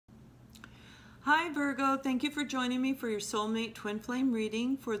Hi Virgo, thank you for joining me for your Soulmate Twin Flame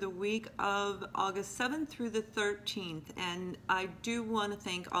reading for the week of August 7th through the 13th. And I do want to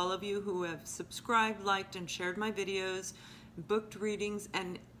thank all of you who have subscribed, liked, and shared my videos, booked readings,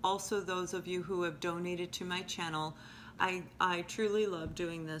 and also those of you who have donated to my channel. I truly love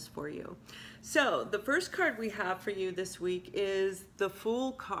doing this for you. So the first card we have for you this week is the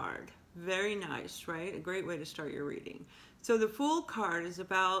Fool card. Very nice, right? A great way to start your reading. So the Fool card is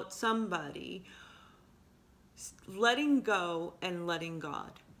about somebody letting go and letting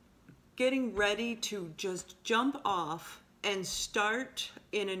God. Getting ready to just jump off and start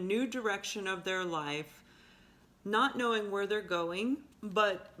in a new direction of their life, not knowing where they're going,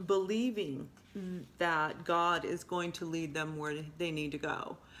 but believing that God is going to lead them where they need to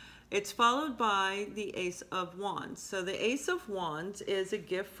go. It's followed by the Ace of Wands. So the Ace of Wands is a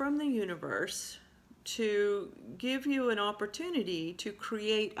gift from the universe to give you an opportunity to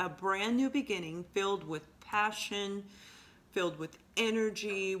create a brand new beginning filled with passion, filled with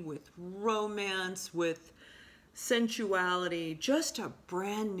energy, with romance, with sensuality, just a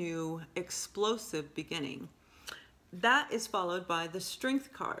brand new explosive beginning. That is followed by the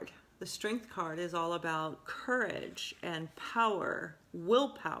Strength card. The Strength card is all about courage and power,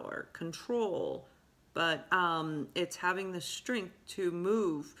 willpower, control, but it's having the strength to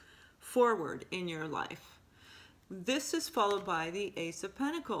move forward in your life. This is followed by the Ace of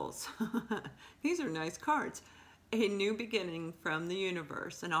Pentacles. These are nice cards. A new beginning from the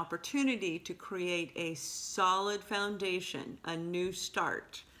universe, an opportunity to create a solid foundation, a new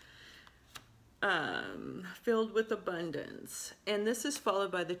start. Filled with abundance. And this is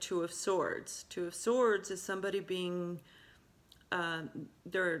followed by the Two of Swords. Two of Swords is somebody being,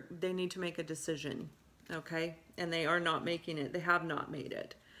 they need to make a decision, okay? And they are not making it. They have not made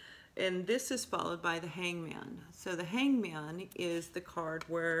it. And this is followed by the Hangman. So the Hangman is the card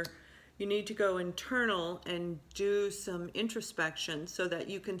where you need to go internal and do some introspection so that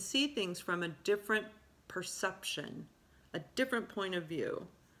you can see things from a different perception, a different point of view.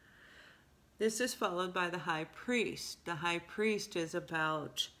 This is followed by the High Priest. The High Priest is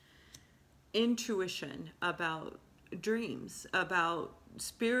about intuition, about dreams, about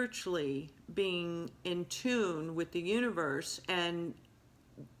spiritually being in tune with the universe and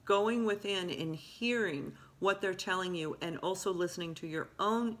going within and hearing what they're telling you, and also listening to your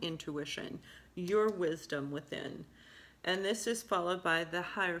own intuition, your wisdom within. And this is followed by the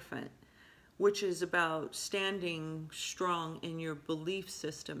Hierophant, which is about standing strong in your belief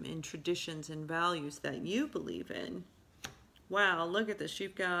system, in traditions and values that you believe in. Wow, look at this.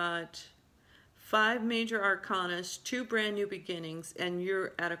 You've got 5 major arcanas, 2 brand new beginnings, and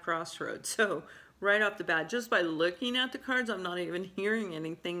you're at a crossroads. So right off the bat, just by looking at the cards, I'm not even hearing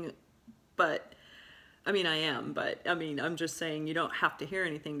anything, but I mean, I am, but I mean, I'm just saying you don't have to hear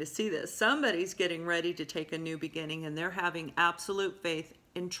anything to see this. Somebody's getting ready to take a new beginning, and they're having absolute faith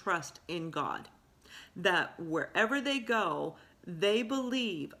and trust in God, that wherever they go, they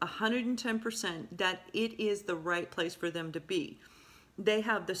believe 110% that it is the right place for them to be. They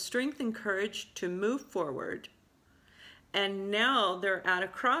have the strength and courage to move forward, and now they're at a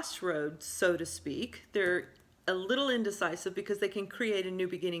crossroads, so to speak. They're a little indecisive because they can create a new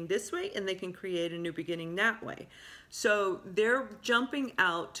beginning this way and they can create a new beginning that way. So they're jumping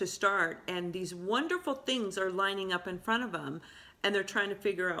out to start, and these wonderful things are lining up in front of them, and they're trying to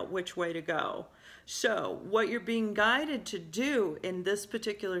figure out which way to go. So what you're being guided to do in this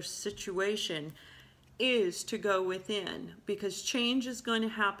particular situation is to go within, because change is going to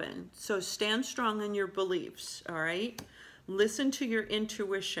happen. So stand strong in your beliefs, all right? Listen to your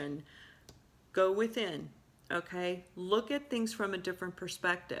intuition. Go within, okay? Look at things from a different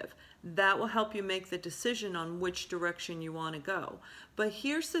perspective. That will help you make the decision on which direction you want to go. But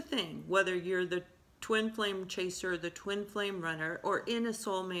here's the thing, whether you're the twin flame chaser, the twin flame runner, or in a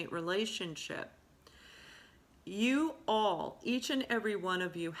soulmate relationship, you all, each and every one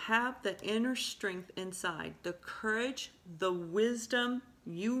of you, have the inner strength inside, the courage, the wisdom.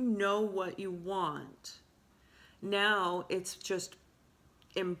 You know what you want. Now it's just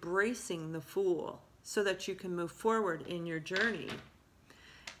embracing the Fool so that you can move forward in your journey.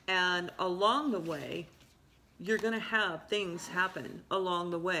 And along the way, you're going to have things happen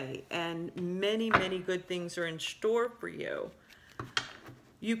along the way, and many, many good things are in store for you.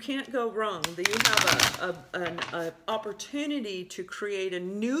 You can't go wrong. You have an opportunity to create a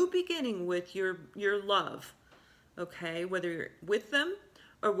new beginning with your love, okay? Whether you're with them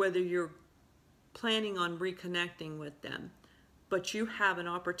or whether you're planning on reconnecting with them. But you have an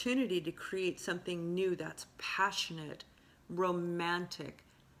opportunity to create something new that's passionate, romantic,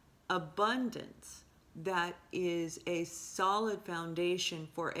 abundance, that is a solid foundation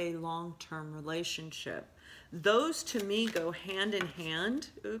for a long-term relationship. Those to me go hand in hand.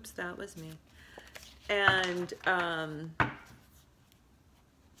 Oops, that was me. And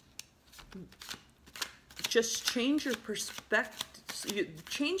just change your perspective,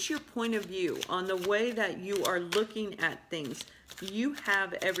 change your point of view on the way that you are looking at things. You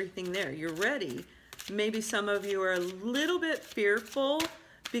have everything there. You're ready. Maybe some of you are a little bit fearful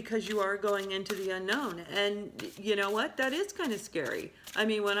because you are going into the unknown. And you know what? That is kind of scary. I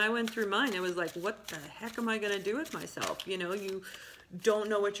mean, when I went through mine, it was like, what the heck am I going to do with myself? You know, you don't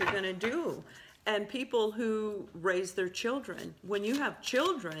know what you're going to do. And people who raise their children, when you have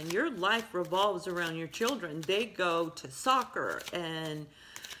children, your life revolves around your children. They go to soccer and,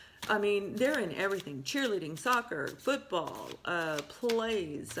 I mean, they're in everything. Cheerleading, soccer, football,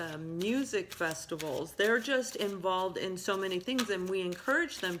 plays, music festivals. They're just involved in so many things, and we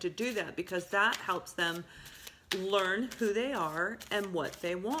encourage them to do that because that helps them learn who they are and what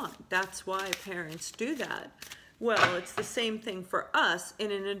they want. That's why parents do that. Well, it's the same thing for us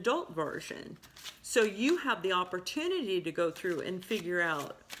in an adult version. So you have the opportunity to go through and figure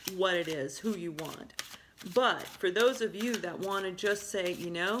out what it is, who you want. But for those of you that want to just say, you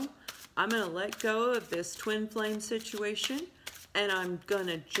know, I'm going to let go of this twin flame situation and I'm going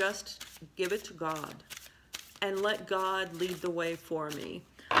to just give it to God and let God lead the way for me.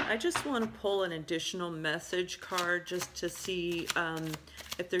 I just want to pull an additional message card just to see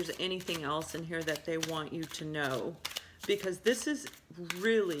if there's anything else in here that they want you to know. Because this is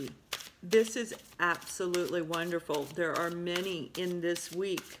absolutely wonderful. There are many in this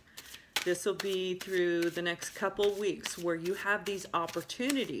week. This will be through the next couple weeks where you have these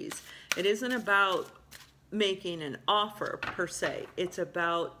opportunities. It isn't about making an offer per se. It's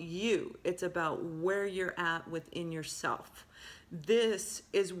about you. It's about where you're at within yourself. This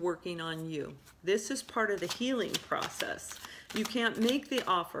is working on you. This is part of the healing process. You can't make the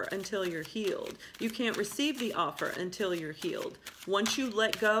offer until you're healed. You can't receive the offer until you're healed. Once you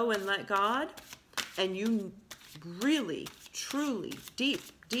let go and let God, and you really, truly, deep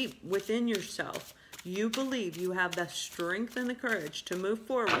within yourself, you believe you have the strength and the courage to move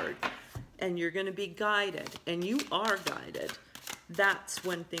forward, and you're going to be guided, and you are guided. That's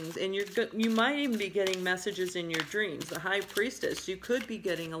when things, and you might even be getting messages in your dreams. The High Priestess, you could be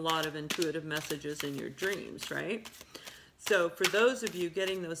getting a lot of intuitive messages in your dreams, right? So for those of you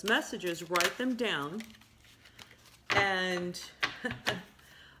getting those messages, write them down and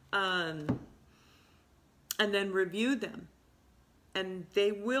then review them. And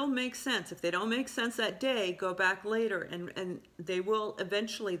they will make sense. If they don't make sense that day, go back later and they will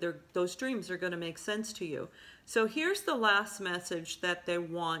eventually, those dreams are going to make sense to you. So here's the last message that they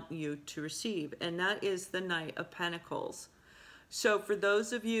want you to receive, and that is the Knight of Pentacles. So for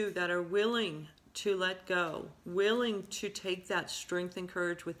those of you that are willing to let go, willing to take that strength and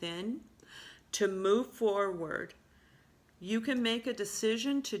courage within, to move forward, you can make a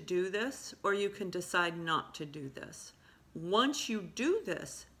decision to do this, or you can decide not to do this. Once you do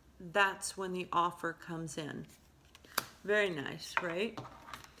this, that's when the offer comes in. Very nice, right?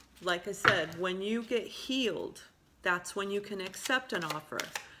 Like I said, when you get healed, that's when you can accept an offer.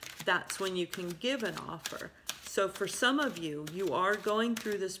 That's when you can give an offer. So for some of you, you are going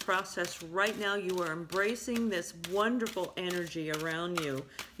through this process right now. You are embracing this wonderful energy around you.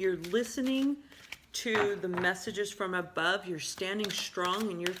 You're listening to the messages from above. You're standing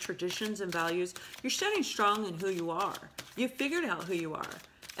strong in your traditions and values. You're standing strong in who you are. You've figured out who you are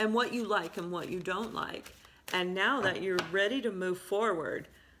and what you like and what you don't like. And now that you're ready to move forward,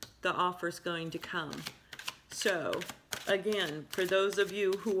 the offer's going to come. So again, for those of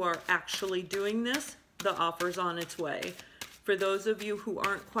you who are actually doing this, the offer's on its way. For those of you who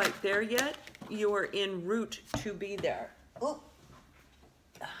aren't quite there yet, you are en route to be there. Oh,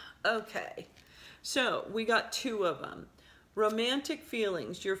 okay. So we got two of them. Romantic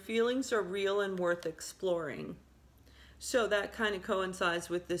feelings. Your feelings are real and worth exploring. So that kind of coincides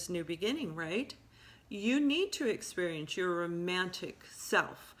with this new beginning, right? You need to experience your romantic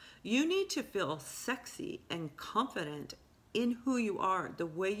self. You need to feel sexy and confident in who you are, the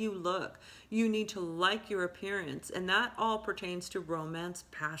way you look. You need to like your appearance, and that all pertains to romance,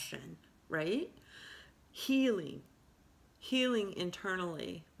 passion, right? Healing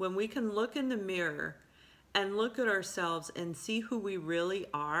internally. When we can look in the mirror and look at ourselves and see who we really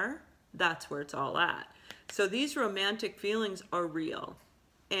are, that's where it's all at. So these romantic feelings are real.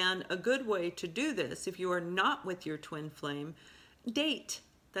 And a good way to do this, if you are not with your twin flame, date.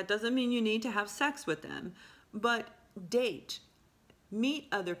 That doesn't mean you need to have sex with them, but date. Meet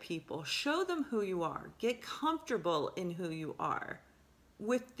other people. Show them who you are. Get comfortable in who you are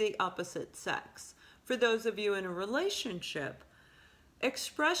with the opposite sex. For those of you in a relationship,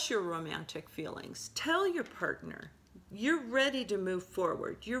 express your romantic feelings. Tell your partner you're ready to move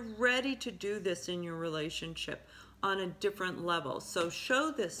forward. You're ready to do this in your relationship on a different level. So show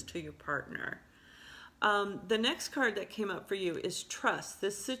this to your partner. The next card that came up for you is trust.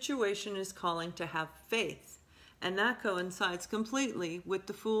 This situation is calling to have faith. And that coincides completely with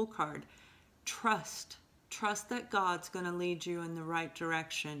the Fool card. Trust. Trust that God's going to lead you in the right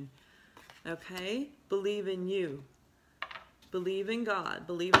direction. Okay? Believe in you. Believe in God.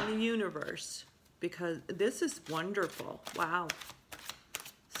 Believe in the universe. Because this is wonderful. Wow.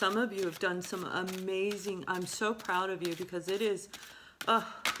 Some of you have done some amazing, I'm so proud of you, because it is,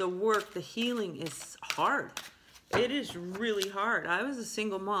 the work, the healing is hard. It is really hard. I was a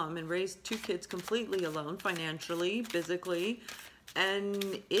single mom and raised 2 kids completely alone, financially, physically, and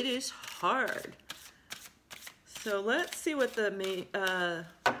it is hard. So let's see what the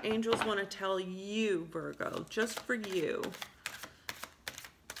angels want to tell you, Virgo, just for you.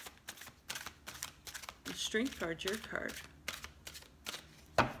 The Strength card's your card.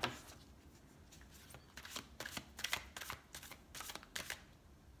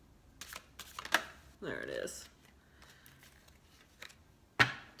 There it is.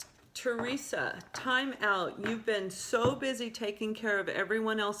 Teresa, time out. You've been so busy taking care of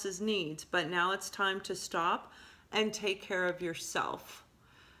everyone else's needs, but now it's time to stop and take care of yourself.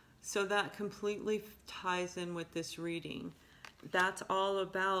 So that completely ties in with this reading. That's all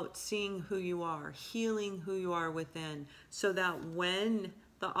about seeing who you are, healing who you are within, so that when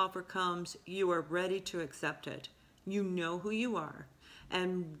the offer comes, you are ready to accept it. You know who you are.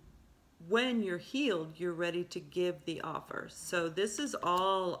 And when you're healed, you're ready to give the offer. So this is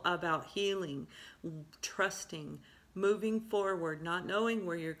all about healing, trusting, moving forward, not knowing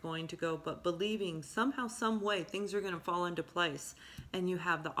where you're going to go, but believing somehow, some way, things are going to fall into place, and you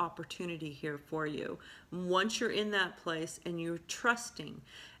have the opportunity here for you. Once you're in that place and you're trusting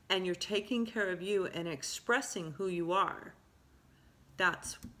and you're taking care of you and expressing who you are,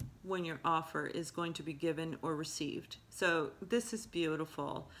 that's when your offer is going to be given or received. So this is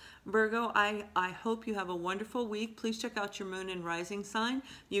beautiful. Virgo, I hope you have a wonderful week. Please check out your moon and rising sign.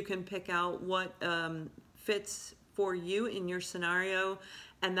 You can pick out what fits for you in your scenario,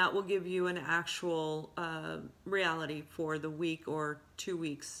 and that will give you an actual reality for the week or 2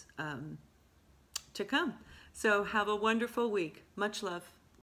 weeks to come. So have a wonderful week. Much love.